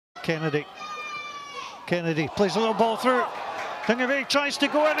Kennedy plays a little ball through. Tagive tries to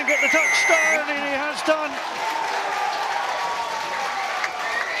go in and get the touchdown, and he has done.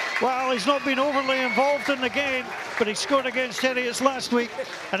 Well, he's not been overly involved in the game, but he scored against Heriots last week,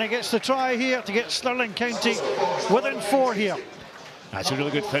 and he gets the try here to get Stirling County within 4 here. That's a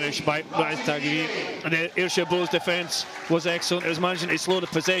really good finish by Ratu Tagive. And the Ayrshire Bulls defence was excellent. It was managing to slow the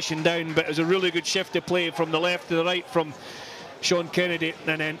possession down, but it was a really good shift of play from the left to the right from Sean Kennedy.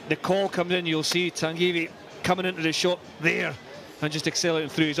 And then the call comes in, you'll see Tagive coming into the shot there and just accelerating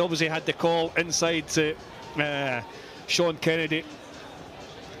through. He's obviously had the call inside to Sean Kennedy.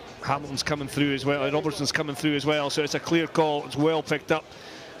 Hamilton's coming through as well, Robertson's coming through as well, so it's a clear call. It's well picked up,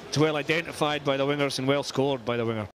 it's well identified by the wingers and well scored by the winger.